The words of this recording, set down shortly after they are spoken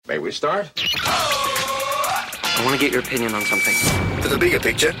May we start? I want to get your opinion on something. To the bigger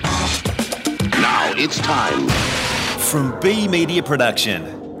picture. Now it's time. From B Media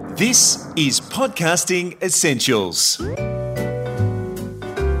Production, this is Podcasting Essentials.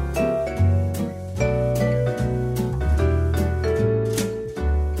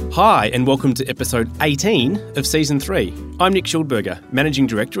 Hi, and welcome to episode 18 of Season 3. I'm Nick Schildberger, Managing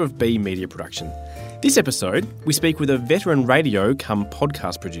Director of B Media Production. This episode, we speak with a veteran radio come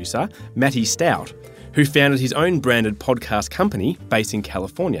podcast producer, Matty Stout, who founded his own branded podcast company based in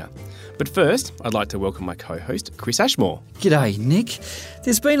California. But first, I'd like to welcome my co-host, Chris Ashmore. G'day, Nick.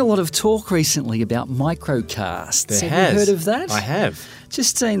 There's been a lot of talk recently about microcasts. Have you heard of that? I have.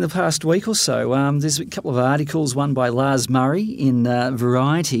 Just in the past week or so, there's a couple of articles, one by Lars Murray in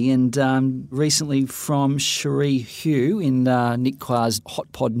Variety and recently from Cherie Hugh in Nick Qua's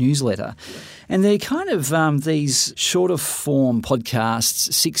Hot Pod newsletter. And they're kind of these shorter form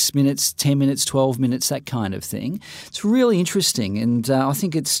podcasts, 6 minutes, 10 minutes, 12 minutes, that kind of thing. It's really interesting, and I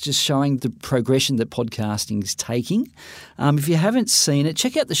think it's just showing the progression that podcasting is taking. If you haven't seen it,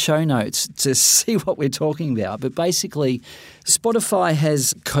 check out the show notes to see what we're talking about. But basically, Spotify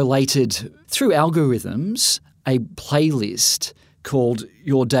has collated through algorithms a playlist called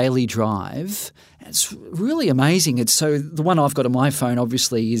Your Daily Drive. It's really amazing. It's so the one I've got on my phone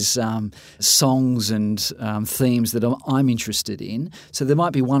obviously is songs and themes that I'm interested in. So there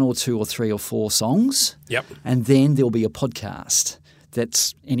might be one or two or three or four songs. Yep. And then there'll be a podcast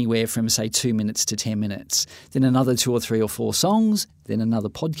that's anywhere from, say, 2 minutes to 10 minutes. Then another 2 or 3 or 4 songs, then another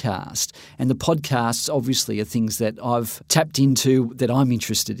podcast. And the podcasts obviously are things that I've tapped into that I'm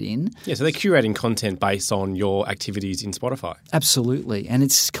interested in. Yeah, so they're curating content based on your activities in Spotify. Absolutely. And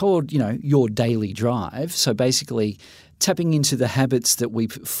it's called, Your Daily Drive. So basically tapping into the habits that we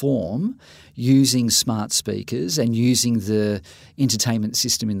form using smart speakers and using the entertainment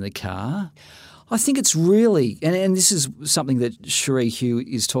system in the car. I think it's really, and this is something that Cherie Hugh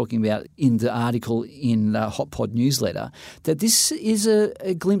is talking about in the article in the Hot Pod newsletter, that this is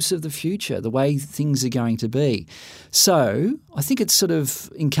a glimpse of the future, the way things are going to be. So I think it's sort of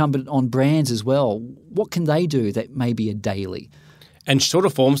incumbent on brands as well. What can they do that may be a daily? And shorter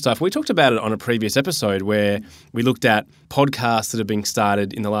form stuff, we talked about it on a previous episode where we looked at podcasts that have been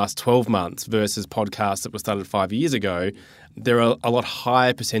started in the last 12 months versus podcasts that were started 5 years ago. There are a lot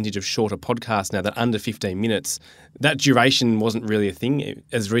higher percentage of shorter podcasts now that under 15 minutes. That duration wasn't really a thing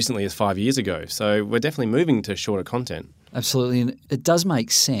as recently as 5 years ago. So we're definitely moving to shorter content. Absolutely. And it does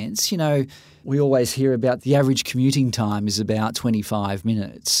make sense. We always hear about the average commuting time is about 25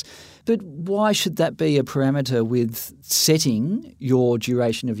 minutes. But why should that be a parameter with setting your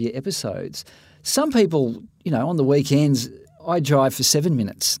duration of your episodes? Some people, on the weekends, I drive for 7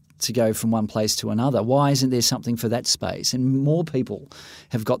 minutes to go from one place to another. Why isn't there something for that space? And more people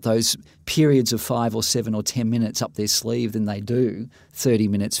have got those periods of 5 or 7 or 10 minutes up their sleeve than they do 30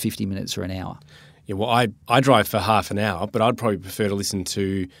 minutes, 50 minutes or an hour. Yeah, well, I drive for half an hour, but I'd probably prefer to listen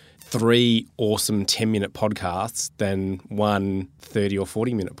to 3 awesome 10-minute podcasts than one 30 or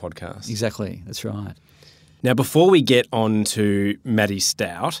 40-minute podcast. Exactly, that's right. Now, before we get on to Matty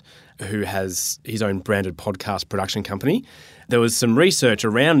Stout, who has his own branded podcast production company, there was some research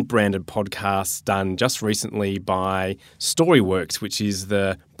around branded podcasts done just recently by Storyworks, which is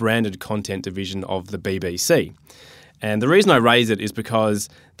the branded content division of the BBC. And the reason I raise it is because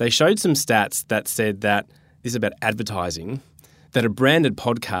they showed some stats that said that this is about advertising, that a branded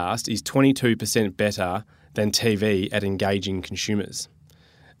podcast is 22% better than TV at engaging consumers.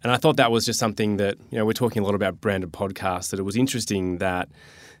 And I thought that was just something that, we're talking a lot about branded podcasts, that it was interesting that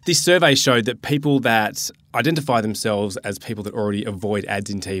this survey showed that people that identify themselves as people that already avoid ads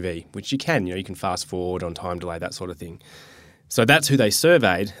in TV, which you can, you can fast forward on time delay, that sort of thing. So that's who they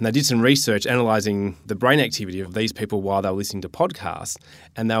surveyed, and they did some research analysing the brain activity of these people while they were listening to podcasts,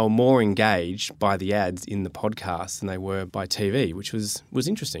 and they were more engaged by the ads in the podcast than they were by TV, which was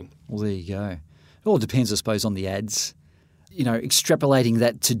interesting. Well, there you go. It all depends, I suppose, on the ads. Extrapolating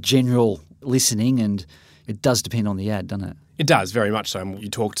that to general listening, and it does depend on the ad, doesn't it? It does, very much so. And you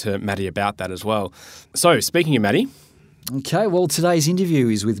talked to Matty about that as well. So, speaking of Matty. Okay, well, today's interview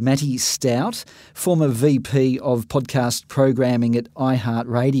is with Matty Stout, former VP of podcast programming at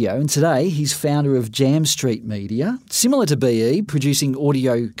iHeartRadio. And today he's founder of Jam Street Media, similar to BE, producing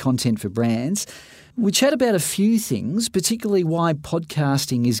audio content for brands. We chat about a few things, particularly why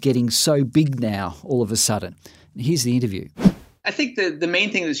podcasting is getting so big now all of a sudden. Here's the interview. I think the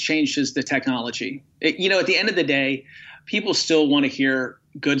main thing that's changed is the technology. At the end of the day, people still want to hear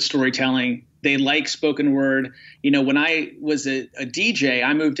good storytelling They like spoken word. When I was a DJ,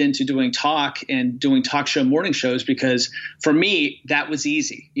 I moved into doing talk and doing talk show morning shows because for me, that was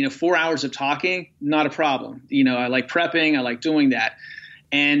easy. 4 hours of talking, not a problem. I like prepping. I like doing that.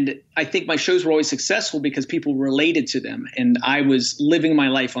 And I think my shows were always successful because people related to them. And I was living my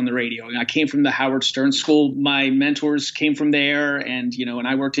life on the radio. I came from the Howard Stern School. My mentors came from there. And, and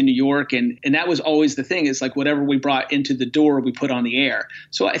I worked in New York. And that was always the thing. It's like whatever we brought into the door, we put on the air.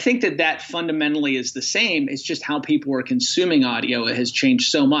 So I think that fundamentally is the same. It's just how people are consuming audio. It has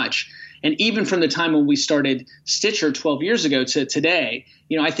changed so much. And even from the time when we started Stitcher 12 years ago to today,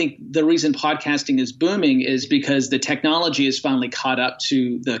 I think the reason podcasting is booming is because the technology has finally caught up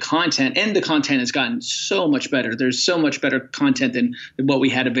to the content, and the content has gotten so much better. There's so much better content than what we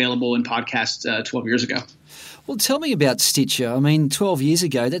had available in podcasts 12 years ago. Well, tell me about Stitcher. 12 years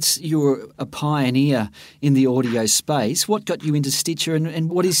ago, you were a pioneer in the audio space. What got you into Stitcher, and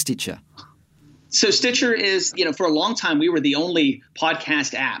what is Stitcher? So Stitcher is, for a long time, we were the only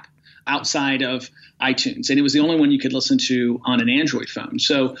podcast app outside of iTunes. And it was the only one you could listen to on an Android phone.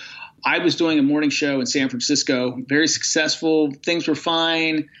 So I was doing a morning show in San Francisco, very successful. Things were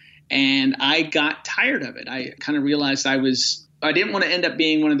fine. And I got tired of it. I kind of realized I didn't want to end up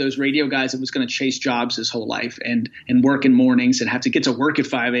being one of those radio guys that was going to chase jobs his whole life and work in mornings and have to get to work at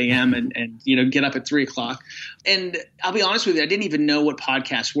 5 a.m. and get up at 3 o'clock. And I'll be honest with you, I didn't even know what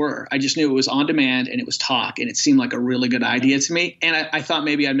podcasts were. I just knew it was on demand and it was talk, and it seemed like a really good idea to me. And I thought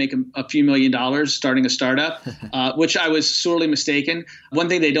maybe I'd make a few $1 million starting a startup, which I was sorely mistaken. One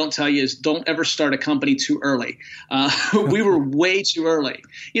thing they don't tell you is don't ever start a company too early. We were way too early.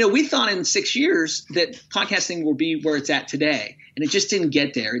 We thought in 6 years that podcasting will be where it's at today. And it just didn't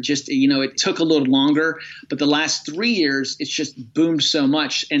get there. It just, it took a little longer. But the last 3 years, it's just boomed so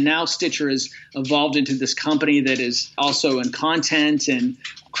much. And now Stitcher has evolved into this company that is also in content and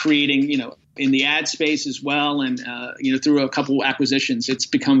creating, in the ad space as well. And, through a couple acquisitions, it's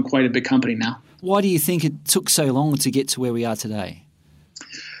become quite a big company now. Why do you think it took so long to get to where we are today?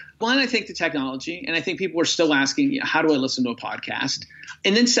 One, I think the technology, and I think people are still asking, how do I listen to a podcast?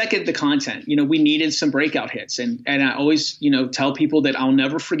 And then second, the content. We needed some breakout hits. And I always, tell people that I'll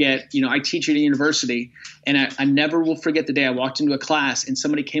never forget, I teach at a university, and I never will forget the day I walked into a class and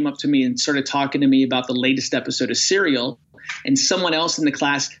somebody came up to me and started talking to me about the latest episode of Serial. And someone else in the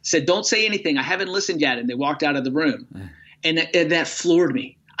class said, don't say anything. I haven't listened yet. And they walked out of the room. And that floored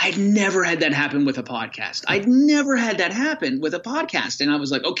me. I'd never had that happen with a podcast. I'd never had that happen with a podcast. And I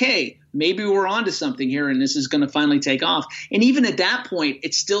was like, okay, maybe we're onto something here and this is going to finally take off. And even at that point,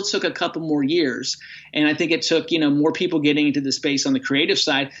 it still took a couple more years. And I think it took, more people getting into the space on the creative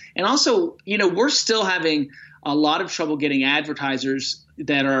side. And also, we're still having a lot of trouble getting advertisers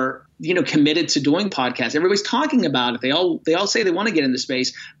that are, committed to doing podcasts. Everybody's talking about it. They all say they want to get in the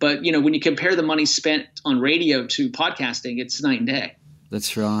space. But, when you compare the money spent on radio to podcasting, it's night and day.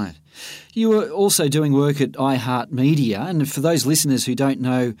 That's right. You were also doing work at iHeartMedia, and for those listeners who don't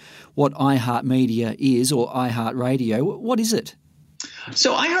know what iHeartMedia is or iHeartRadio, what is it?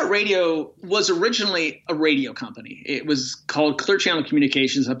 So iHeartRadio was originally a radio company. It was called Clear Channel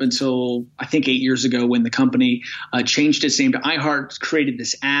Communications up until I think 8 years ago when the company changed its name to iHeart, created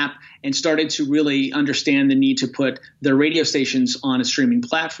this app, and started to really understand the need to put their radio stations on a streaming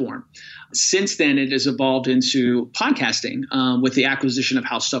platform. Since then, it has evolved into podcasting with the acquisition of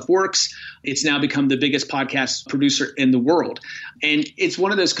How Stuff Works. It's now become the biggest podcast producer in the world. And it's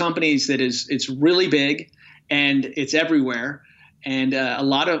one of those companies that it's really big and it's everywhere. And a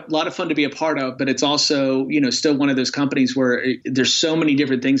lot of fun to be a part of, but it's also, still one of those companies where there's so many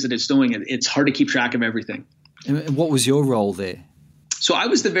different things that it's doing. It's hard to keep track of everything. And what was your role there? So I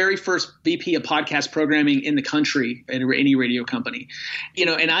was the very first VP of podcast programming in the country at any radio company,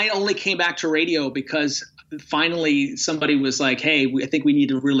 and I only came back to radio because finally somebody was like, hey, I think we need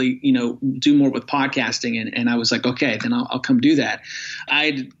to really, do more with podcasting. And I was like, okay, then I'll come do that.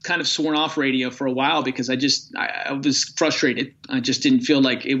 I'd kind of sworn off radio for a while because I was frustrated. I just didn't feel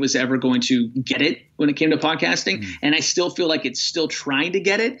like it was ever going to get it when it came to podcasting. And I still feel like it's still trying to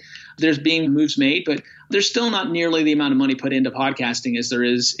get it. There's being moves made, but there's still not nearly the amount of money put into podcasting as there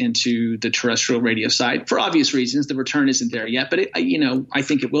is into the terrestrial radio side. For obvious reasons, the return isn't there yet, but I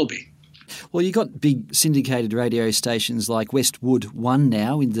think it will be. Well, you've got big syndicated radio stations like Westwood One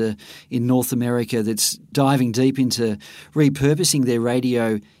now in North America that's diving deep into repurposing their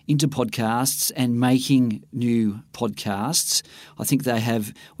radio into podcasts and making new podcasts. I think they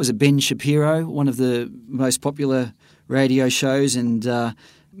have, was it Ben Shapiro, one of the most popular radio shows, and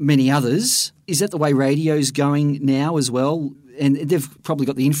many others. Is that the way radio's going now as well? And they've probably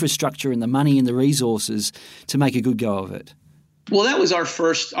got the infrastructure and the money and the resources to make a good go of it. Well, that was our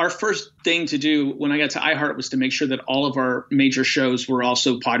first thing to do when I got to iHeart, was to make sure that all of our major shows were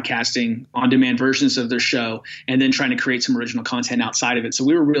also podcasting on-demand versions of their show, and then trying to create some original content outside of it. So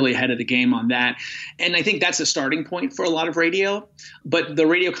we were really ahead of the game on that. And I think that's a starting point for a lot of radio. But the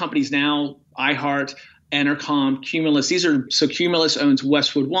radio companies now, iHeart, Entercom, Cumulus. Cumulus owns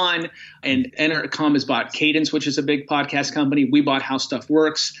Westwood One, and Entercom has bought Cadence, which is a big podcast company. We bought How Stuff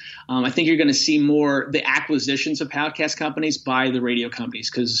Works. I think you're going to see more the acquisitions of podcast companies by the radio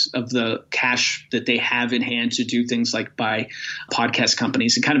companies because of the cash that they have in hand to do things like buy podcast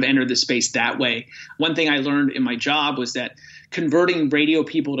companies and kind of enter the space that way. One thing I learned in my job was that converting radio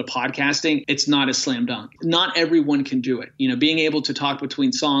people to podcasting, it's not a slam dunk. Not everyone can do it. Being able to talk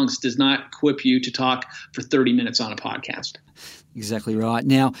between songs does not equip you to talk for 30 minutes on a podcast. Exactly right.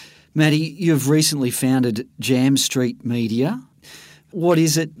 Now, Matty, you've recently founded Jam Street Media. What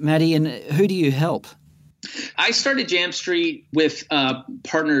is it, Matty, and who do you help? I started Jam Street with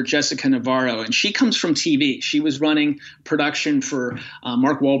partner Jessica Navarro, and she comes from TV. She was running production for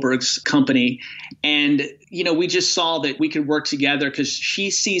Mark Wahlberg's company. And, we just saw that we could work together because she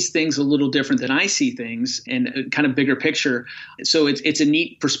sees things a little different than I see things and a kind of bigger picture. So it's a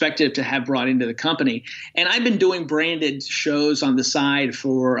neat perspective to have brought into the company. And I've been doing branded shows on the side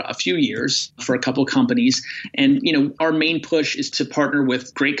for a few years for a couple companies. And, our main push is to partner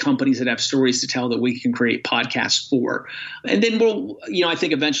with great companies that have stories to tell that we can create podcasts for. And then we'll, I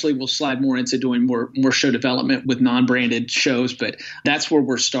think eventually we'll slide more into doing more show development with non-branded shows, but that's where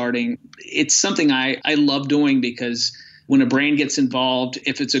we're starting. It's something I love doing because when a brand gets involved,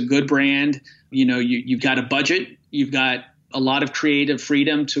 if it's a good brand, you've got a budget, you've got a lot of creative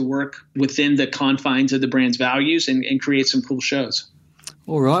freedom to work within the confines of the brand's values and create some cool shows.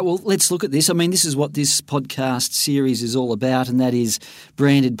 All right, well, let's look at this. I mean, this is what this podcast series is all about, and that is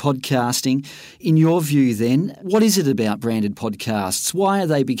branded podcasting. In your view, then, what is it about branded podcasts? Why are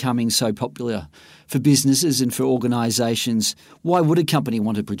they becoming so popular for businesses and for organisations? Why would a company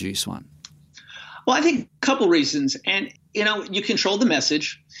want to produce one? Well, I think a couple reasons. And, you control the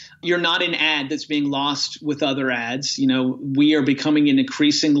message. You're not an ad that's being lost with other ads. We are becoming an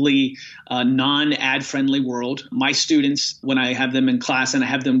increasingly non-ad friendly world. My students, when I have them in class and I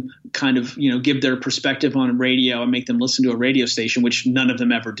have them kind of, give their perspective on radio and make them listen to a radio station, which none of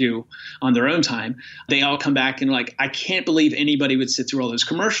them ever do on their own time, they all come back and I can't believe anybody would sit through all those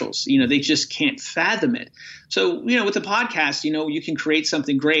commercials. They just can't fathom it. So, with a podcast, you can create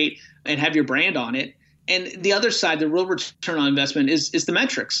something great and have your brand on it. And the other side, the real return on investment is the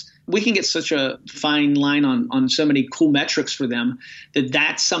metrics. We can get such a fine line on so many cool metrics for them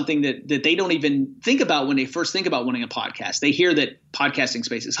that's something that they don't even think about when they first think about wanting a podcast. They hear that podcasting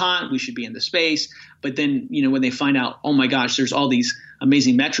space is hot, we should be in the space. But then, when they find out, oh my gosh, there's all these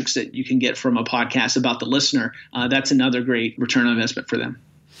amazing metrics that you can get from a podcast about the listener, that's another great return on investment for them.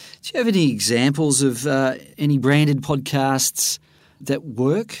 Do you have any examples of any branded podcasts that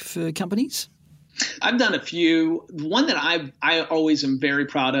work for companies? I've done a few. One that I always am very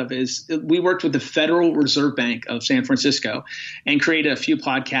proud of is we worked with the Federal Reserve Bank of San Francisco and created a few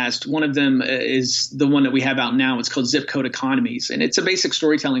podcasts. One of them is the one that we have out now. It's called Zip Code Economies, and it's a basic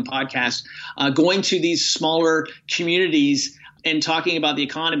storytelling podcast going to these smaller communities and talking about the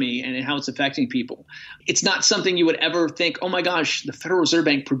economy and how it's affecting people. It's not something you would ever think, oh my gosh, the Federal Reserve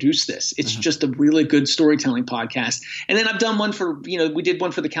Bank produced this. It's just a really good storytelling podcast. And then I've done one for, we did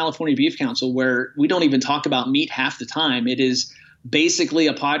one for the California Beef Council where we don't even talk about meat half the time. It is basically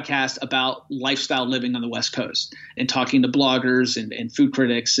a podcast about lifestyle living on the West Coast and talking to bloggers and food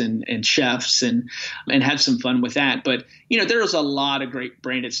critics and chefs and have some fun with that. But, there's a lot of great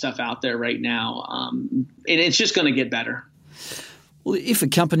branded stuff out there right now. And it's just going to get better. Well, if a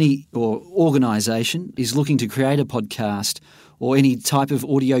company or organisation is looking to create a podcast or any type of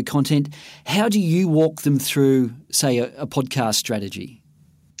audio content, how do you walk them through, say, a podcast strategy?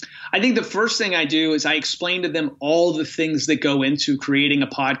 I think the first thing I do is I explain to them all the things that go into creating a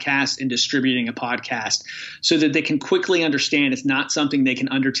podcast and distributing a podcast so that they can quickly understand it's not something they can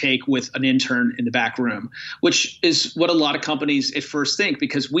undertake with an intern in the back room, which is what a lot of companies at first think,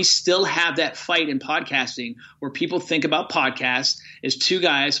 because we still have that fight in podcasting where people think about podcasts as two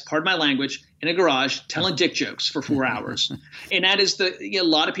guys, pardon my language, in a garage telling dick jokes for 4 hours. And that is a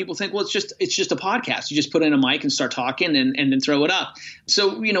lot of people think, well, it's just a podcast. You just put in a mic and start talking and then throw it up.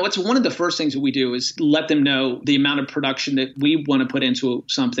 So, it's one of the first things that we do is let them know the amount of production that we want to put into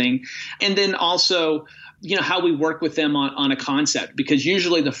something. And then also how we work with them on a concept, because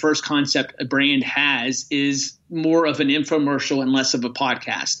usually the first concept a brand has is more of an infomercial and less of a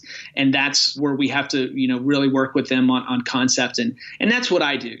podcast. And that's where we have to, really work with them on concept. And that's what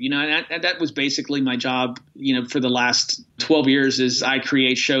I do, and that was basically my job, for the last 12 years is I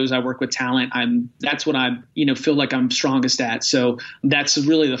create shows. I work with talent. That's what I, feel like I'm strongest at. So that's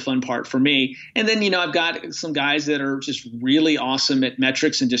really the fun part for me. And then, I've got some guys that are just really awesome at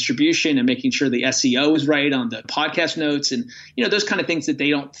metrics and distribution and making sure the SEO is right on the podcast notes and, those kind of things that they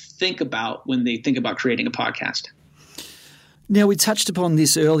don't think about when they think about creating a podcast. Now, we touched upon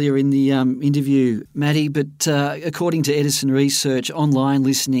this earlier in the interview, Matty, but according to Edison Research, online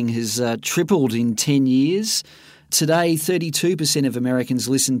listening has tripled in 10 years. Today, 32% of Americans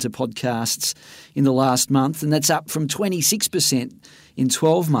listen to podcasts in the last month, and that's up from 26% in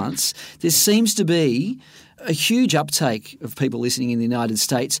 12 months. There seems to be a huge uptake of people listening in the United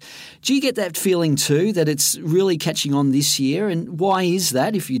States. Do you get that feeling too, that it's really catching on this year? And why is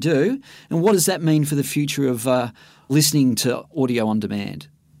that, if you do? And what does that mean for the future of listening to audio on demand?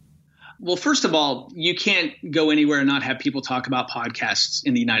 Well, first of all, you can't go anywhere and not have people talk about podcasts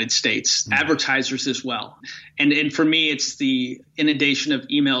in the United States, advertisers as well. And for me, it's the inundation of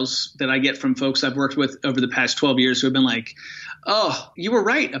emails that I get from folks I've worked with over the past 12 years who have been like, oh, you were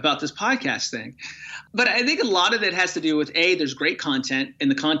right about this podcast thing. But I think a lot of it has to do with, there's great content. And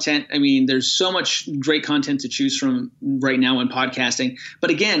the content, there's so much great content to choose from right now in podcasting. But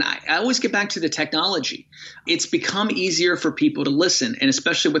again, I always get back to the technology. It's become easier for people to listen, and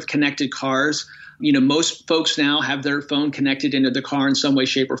especially with connected cars. Most folks now have their phone connected into the car in some way,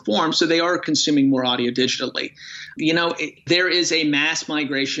 shape, or form, so they are consuming more audio digitally. There is a mass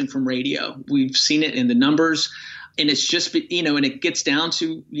migration from radio. We've seen it in the numbers. And it's just, and it gets down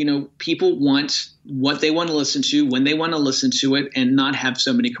to, people want what they want to listen to, when they want to listen to it, and not have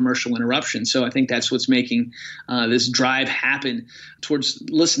so many commercial interruptions. So I think that's what's making this drive happen towards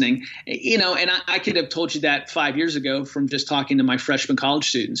listening. And I could have told you that 5 years ago from just talking to my freshman college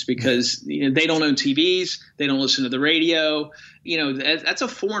students, because they don't own TVs, they don't listen to the radio. That's a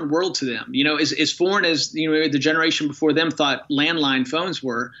foreign world to them. As foreign as the generation before them thought landline phones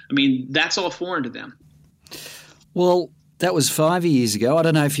were. That's all foreign to them. Well, that was 5 years ago. I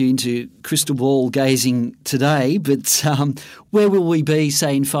don't know if you're into crystal ball gazing today, but where will we be,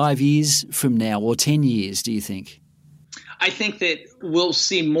 say, in 5 years from now, or 10 years, do you think? I think that we'll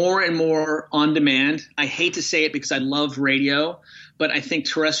see more and more on demand. I hate to say it because I love radio, but I think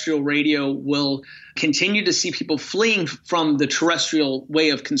terrestrial radio will continue to see people fleeing from the terrestrial way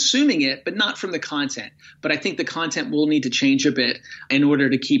of consuming it, but not from the content. But I think the content will need to change a bit in order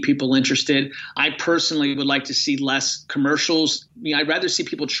to keep people interested. I personally would like to see less commercials. I'd rather see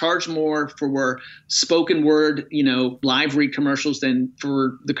people charge more for spoken word, live read commercials than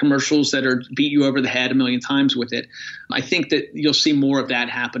for the commercials that are beat you over the head a million times with it. I think that you'll see more of that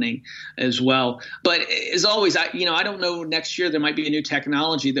happening as well. But as always, I don't know, next year there might be a new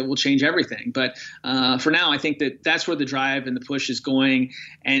technology that will change everything. But for now, I think that that's where the drive and the push is going.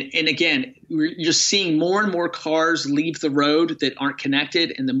 And again, we're just seeing more and more cars leave the road that aren't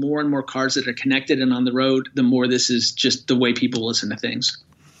connected. And the more and more cars that are connected and on the road, the more this is just the way people listen to things.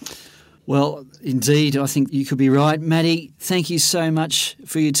 Well, indeed, I think you could be right. Matty, thank you so much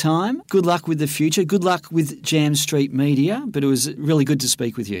for your time. Good luck with the future. Good luck with Jam Street Media. But it was really good to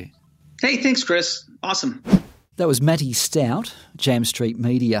speak with you. Hey, thanks, Chris. Awesome. That was Matty Stout, Jam Street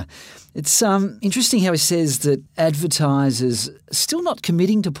Media. It's interesting how he says that advertisers are still not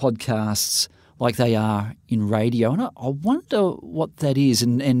committing to podcasts like they are in radio. And I wonder what that is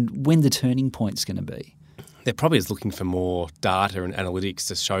and when the turning point's going to be. They're probably just looking for more data and analytics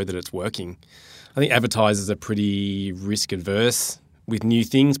to show that it's working. I think advertisers are pretty risk adverse with new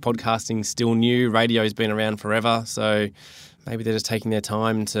things. Podcasting's still new. Radio's been around forever. So maybe they're just taking their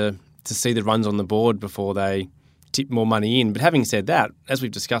time to see the runs on the board before they tip more money in. But having said that, as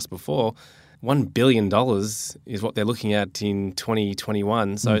we've discussed before, $1 billion is what they're looking at in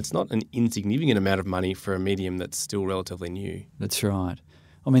 2021. So it's not an insignificant amount of money for a medium that's still relatively new. That's right.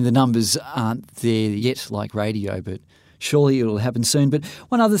 The numbers aren't there yet like radio, but surely it'll happen soon. But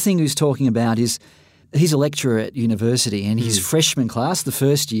one other thing he's talking about is he's a lecturer at university, and his freshman class, the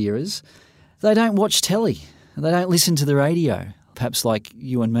first yearers, they don't watch telly. They don't listen to the radio, perhaps like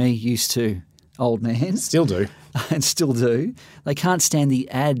you and me used to, old man. Still do. And still do. They can't stand the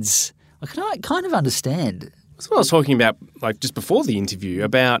ads. I kind of understand. That's what I was talking about, just before the interview,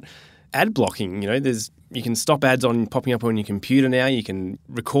 about ad blocking. You can stop ads popping up on your computer now. You can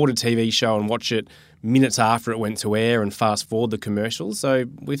record a TV show and watch it minutes after it went to air and fast forward the commercials. So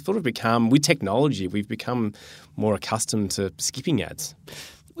we've sort of become, with technology, we've become more accustomed to skipping ads.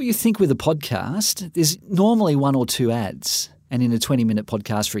 Well, you think with a podcast, there's normally one or two ads. And in a 20-minute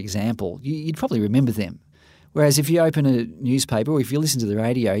podcast, for example, you'd probably remember them. Whereas if you open a newspaper or if you listen to the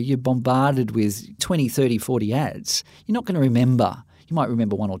radio, you're bombarded with 20, 30, 40 ads. You're not going to remember. You might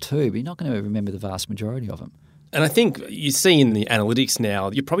remember one or two, but you're not going to remember the vast majority of them. And I think you see in the analytics now,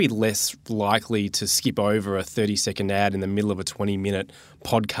 you're probably less likely to skip over a 30-second ad in the middle of a 20-minute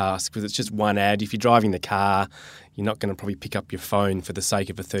podcast because it's just one ad. If you're driving the car, you're not going to probably pick up your phone for the sake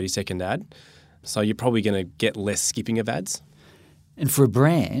of a 30-second ad. So you're probably going to get less skipping of ads. And for a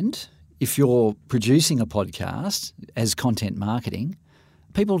brand, if you're producing a podcast as content marketing,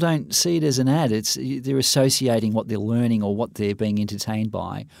 people don't see it as an ad. They're associating what they're learning or what they're being entertained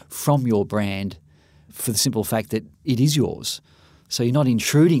by from your brand for the simple fact that it is yours. So you're not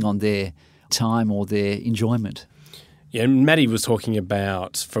intruding on their time or their enjoyment. Yeah, and Maddie was talking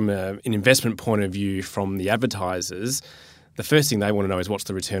about from an investment point of view from the advertisers, the first thing they want to know is what's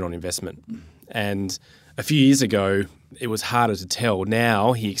the return on investment. And a few years ago, it was harder to tell.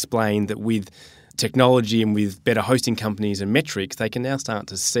 Now, he explained that with technology and with better hosting companies and metrics, they can now start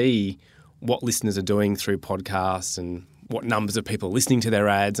to see what listeners are doing through podcasts and what numbers of people are listening to their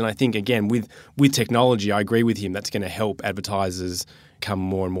ads. And I think, again, with technology, I agree with him, that's going to help advertisers come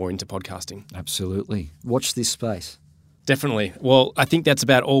more and more into podcasting. Absolutely. Watch this space. Definitely. Well, I think that's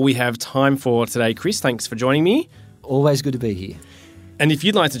about all we have time for today. Chris, thanks for joining me. Always good to be here. And if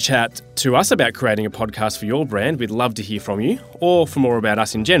you'd like to chat to us about creating a podcast for your brand, we'd love to hear from you. Or for more about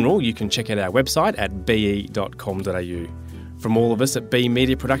us in general, you can check out our website at be.com.au. From all of us at Be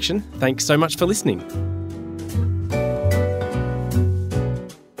Media Production, thanks so much for listening.